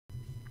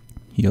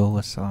Yo,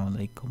 assalamu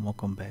alaikum.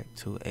 Welcome back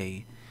to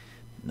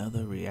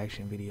another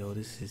reaction video.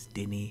 This is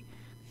Denny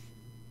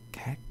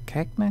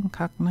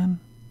Caknan,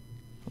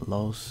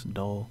 Los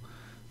DOL.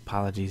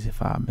 Apologies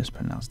if I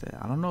mispronounced that.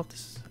 I don't know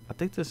if I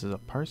think this is a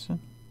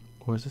person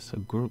or is this a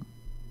group?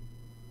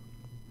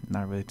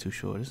 Not really too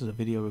sure. This is a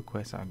video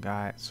request I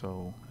got,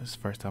 so it's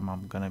the first time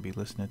I'm gonna be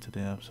listening to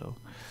them. So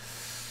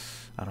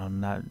I don't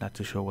not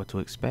too sure what to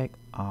expect.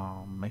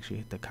 Make sure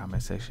you hit the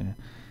comment section.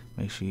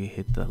 Make sure you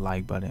hit the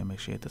like button. Make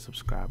sure you hit the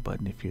subscribe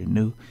button if you're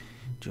new.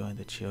 Join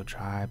the chill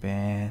tribe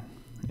and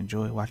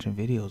enjoy watching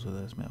videos with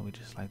us, man. We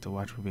just like to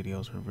watch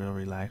videos. We're real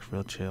relaxed,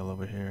 real chill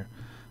over here.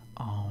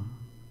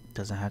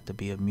 Doesn't have to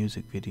be a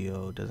music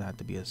video. Doesn't have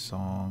to be a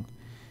song.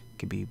 It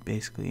could be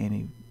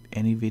basically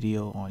any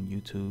video on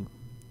YouTube.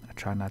 I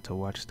try not to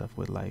watch stuff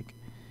with like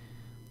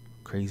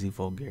crazy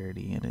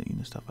vulgarity in it,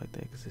 stuff like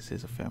that, because this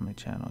is a family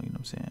channel. You know what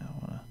I'm saying?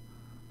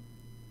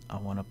 I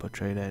want to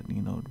portray that,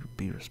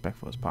 be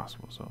respectful as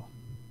possible. So,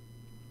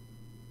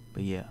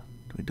 but yeah,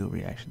 we do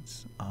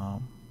reactions.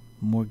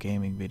 More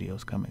gaming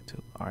videos coming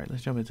too. All right,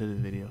 let's jump into this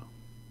video.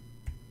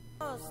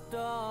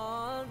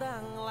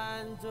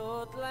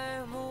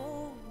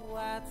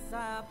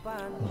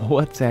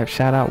 WhatsApp,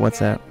 shout out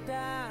WhatsApp.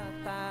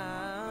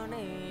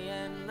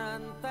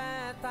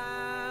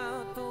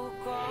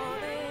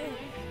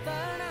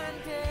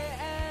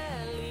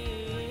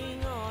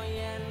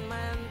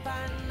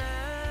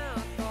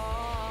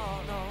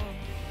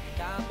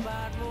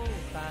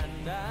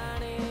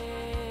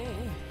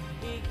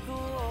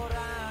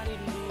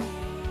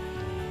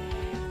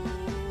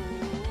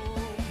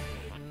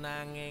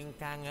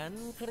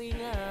 Kangen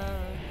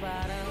keringat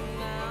bareng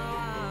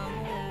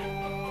awamu.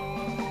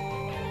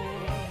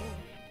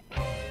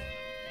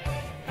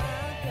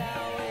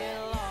 Agawe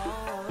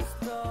los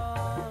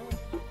dol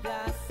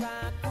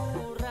biasa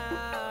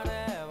kurang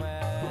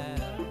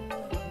rewel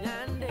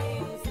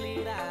nyanding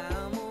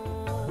sliramu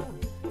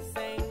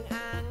sing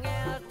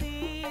angel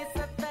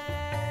disetel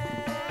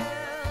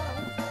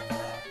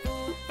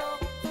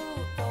tutup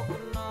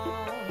no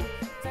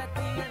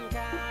jadian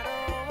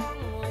karo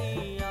wong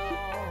liya.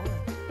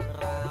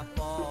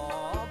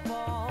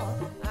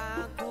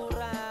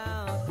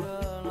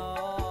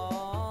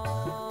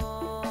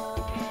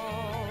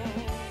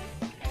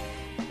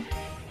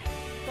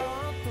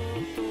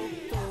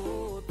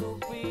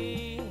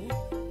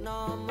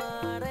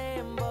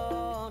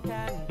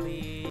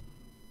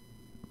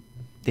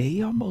 Did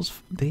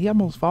he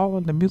almost fall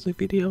in the music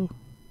video?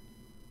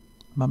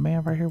 My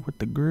man right here with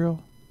the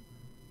grill.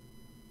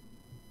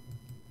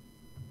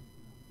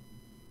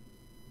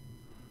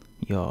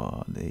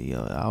 Yo,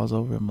 I was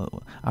over in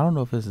I don't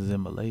know if this is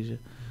in Malaysia.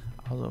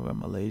 I was over in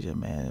Malaysia,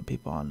 man, and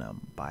people on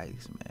them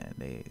bikes, man.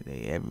 They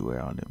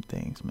everywhere on them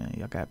things, man.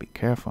 Y'all gotta be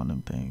careful on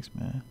them things,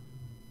 man.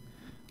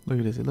 Look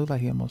at this. It looks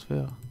like he almost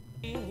fell.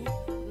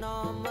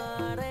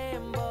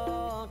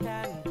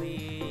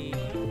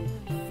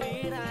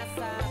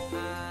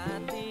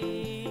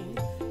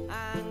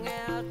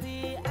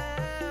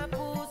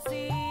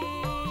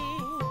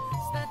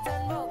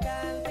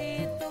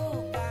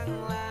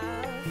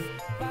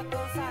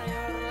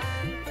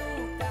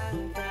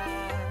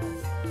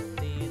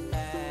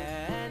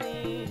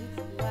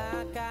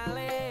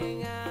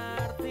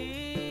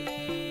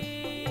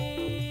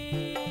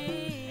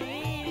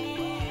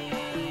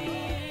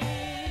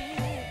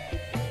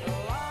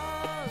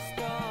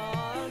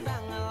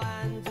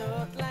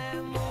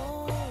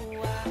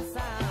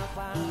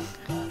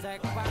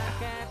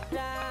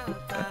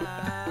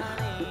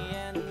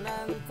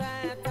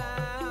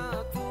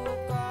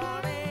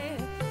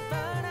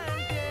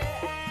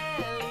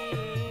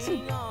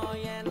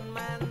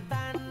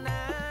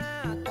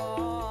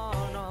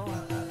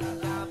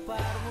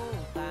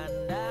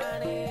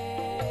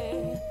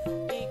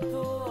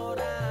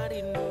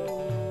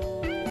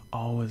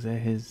 Oh, is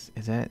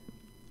that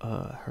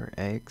her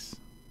ex?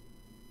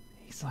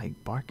 He's like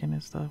barking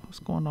and stuff. What's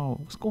going on?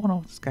 What's going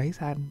on with this guy? He's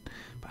hiding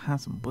behind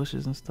some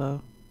bushes and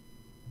stuff.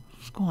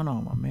 What's going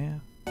on, my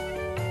man?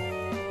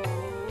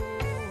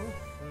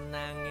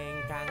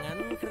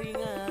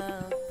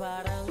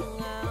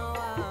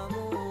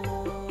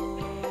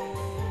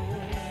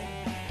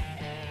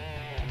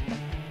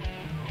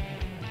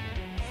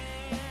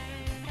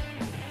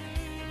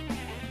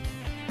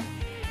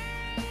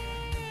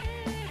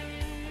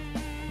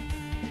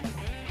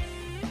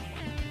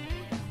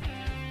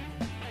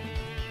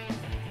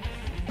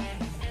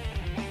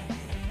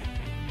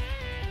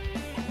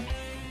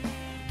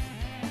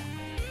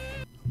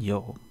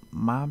 Yo,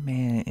 my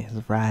man is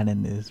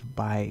riding this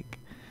bike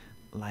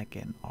like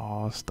an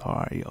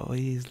all-star. Yo,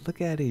 look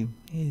at him.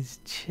 He's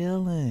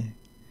chilling.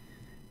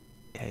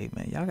 Hey,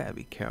 man, y'all gotta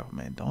be careful,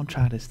 man. Don't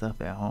try this stuff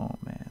at home,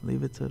 man.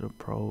 Leave it to the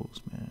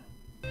pros, man.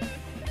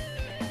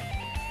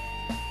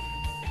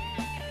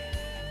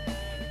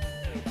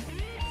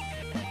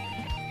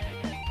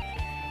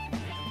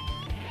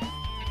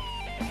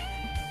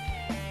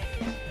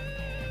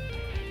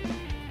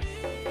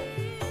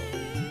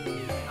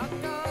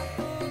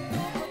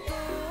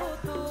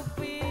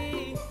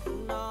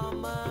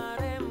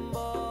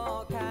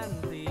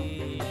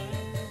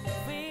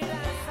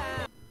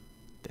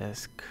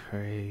 That's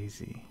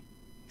crazy.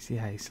 See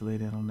how he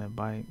slid in on that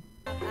bike?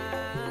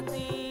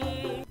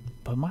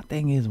 But my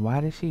thing is, why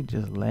did she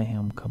just let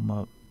him come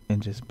up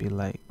and just be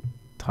like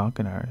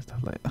talking to her and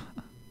stuff like?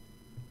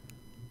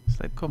 It's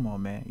like, come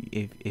on, man.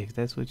 If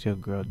that's what your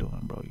girl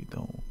doing, bro, you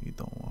don't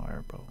want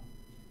her, bro.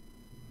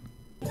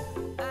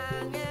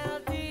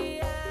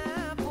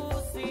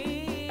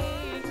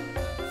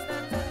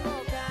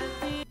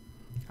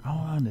 I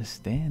don't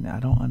understand. I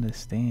don't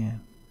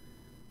understand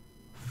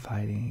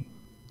fighting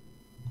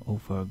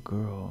over a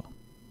girl.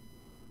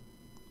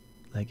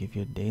 Like, if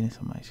you're dating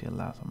somebody, she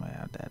allows somebody to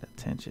have that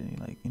attention.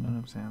 Like, you know what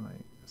I'm saying?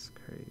 Like, it's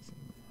crazy,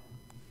 man.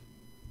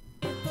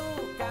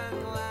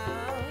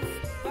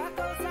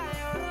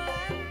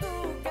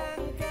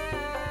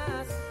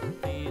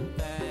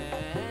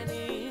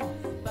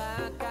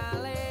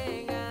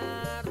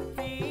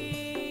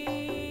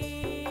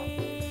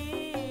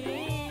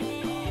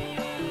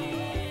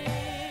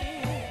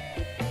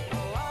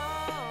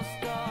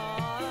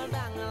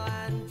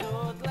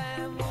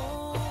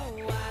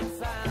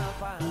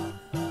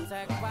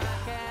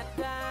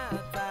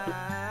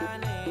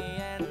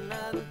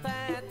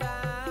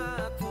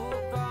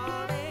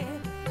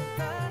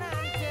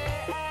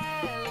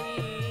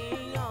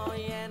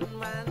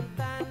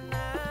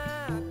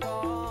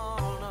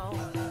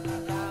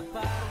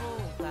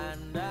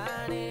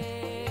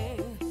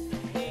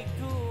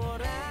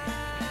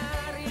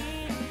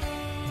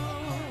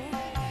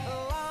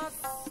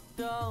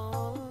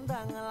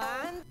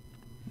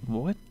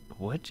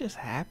 What just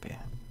happened?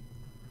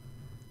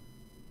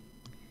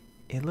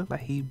 It looked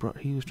like he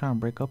was trying to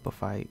break up a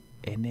fight,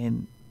 and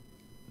then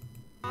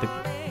the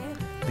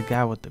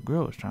guy with the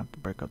grill was trying to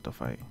break up the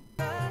fight.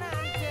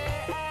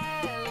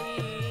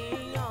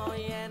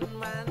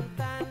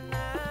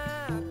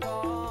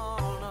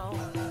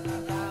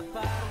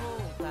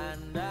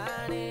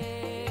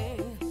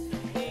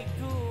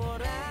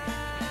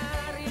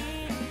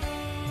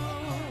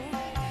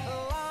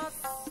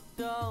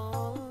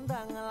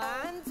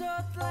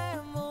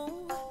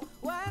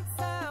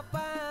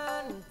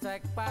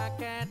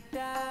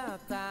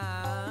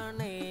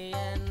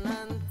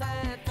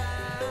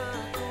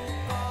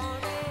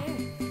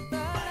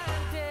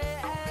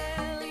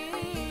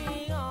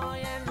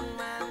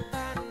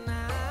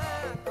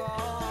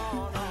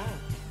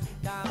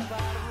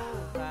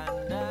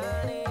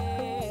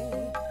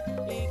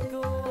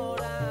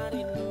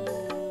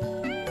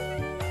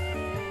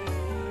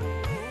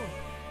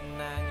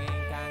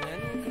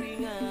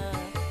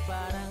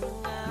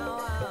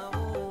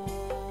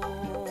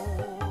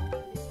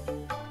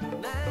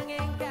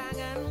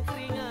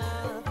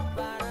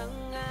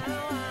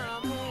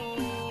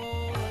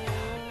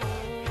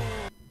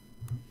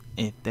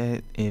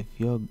 If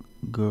your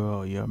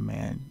girl, your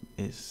man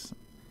is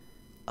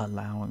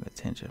allowing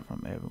attention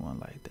from everyone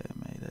like that,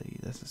 man,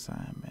 that's a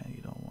sign, man.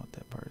 You don't want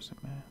that person,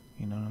 man.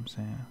 You know what I'm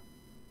saying?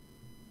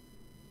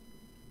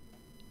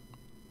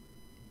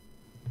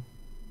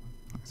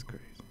 That's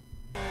crazy.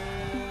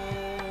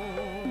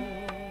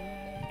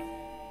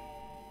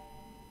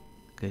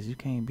 Cause you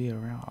can't be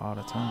around all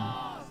the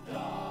time.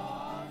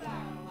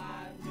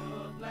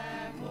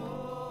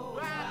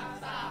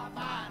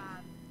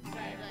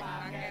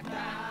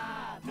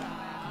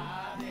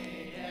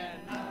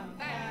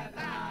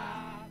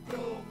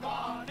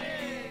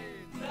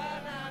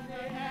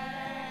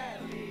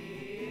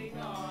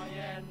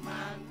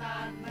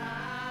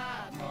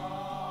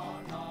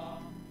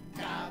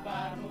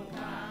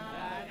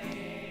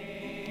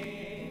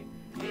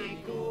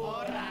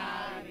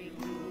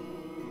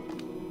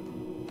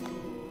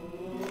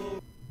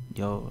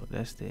 Yo,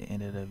 that's the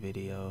end of the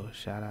video.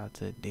 Shout out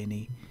to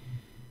Denny.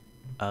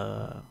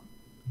 I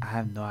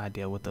have no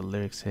idea what the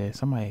lyrics said.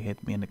 Somebody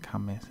hit me in the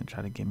comments and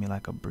try to give me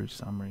like a brief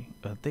summary.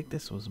 I think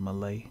this was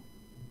Malay,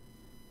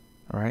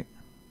 right?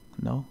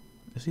 No,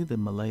 it's either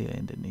Malay or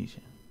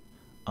Indonesian,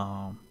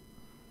 or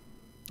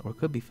it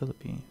could be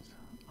Philippines.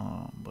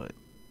 But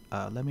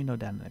let me know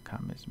down in the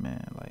comments,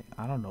 man. Like,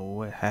 I don't know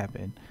what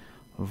happened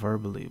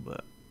verbally,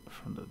 but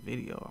from the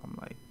video, I'm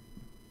like,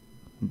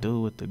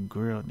 dude with the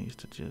grill needs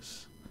to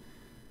just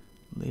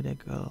leave that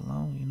girl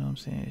alone. You know what I'm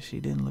saying?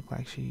 She didn't look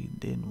like she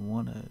didn't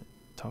want to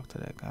talk to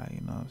that guy. You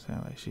know what I'm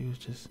saying? Like, she was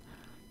just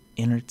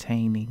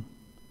entertaining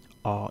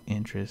all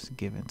interest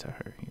given to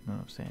her. You know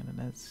what I'm saying? And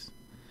that's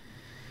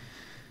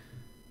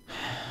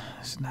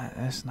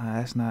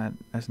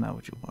not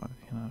what you want.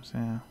 You know what I'm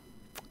saying?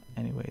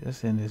 Anyway,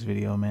 let's end this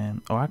video,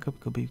 man. Oh, I could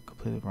be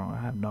completely wrong. I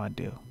have no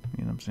idea.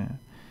 You know what I'm saying?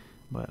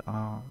 But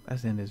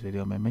let's end this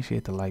video, man. Make sure you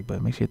hit the like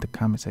button. Make sure you hit the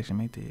comment section.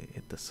 Make sure you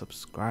hit the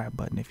subscribe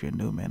button if you're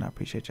new, man. I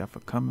appreciate y'all for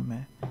coming,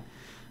 man.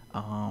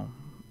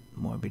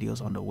 More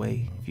videos on the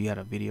way. If you got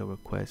a video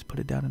request, put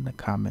it down in the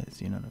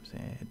comments. You know what I'm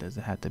saying? It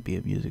doesn't have to be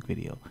a music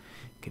video.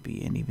 It could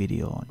be any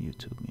video on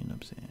YouTube. You know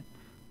what I'm saying?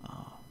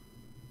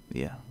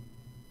 Yeah.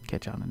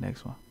 Catch y'all on the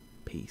next one.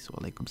 Peace.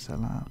 Walaikum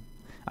salam.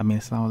 I mean,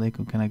 assalamu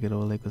alaikum. Can I get a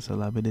walaikum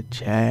salam in the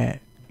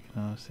chat?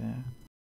 You know what I'm saying?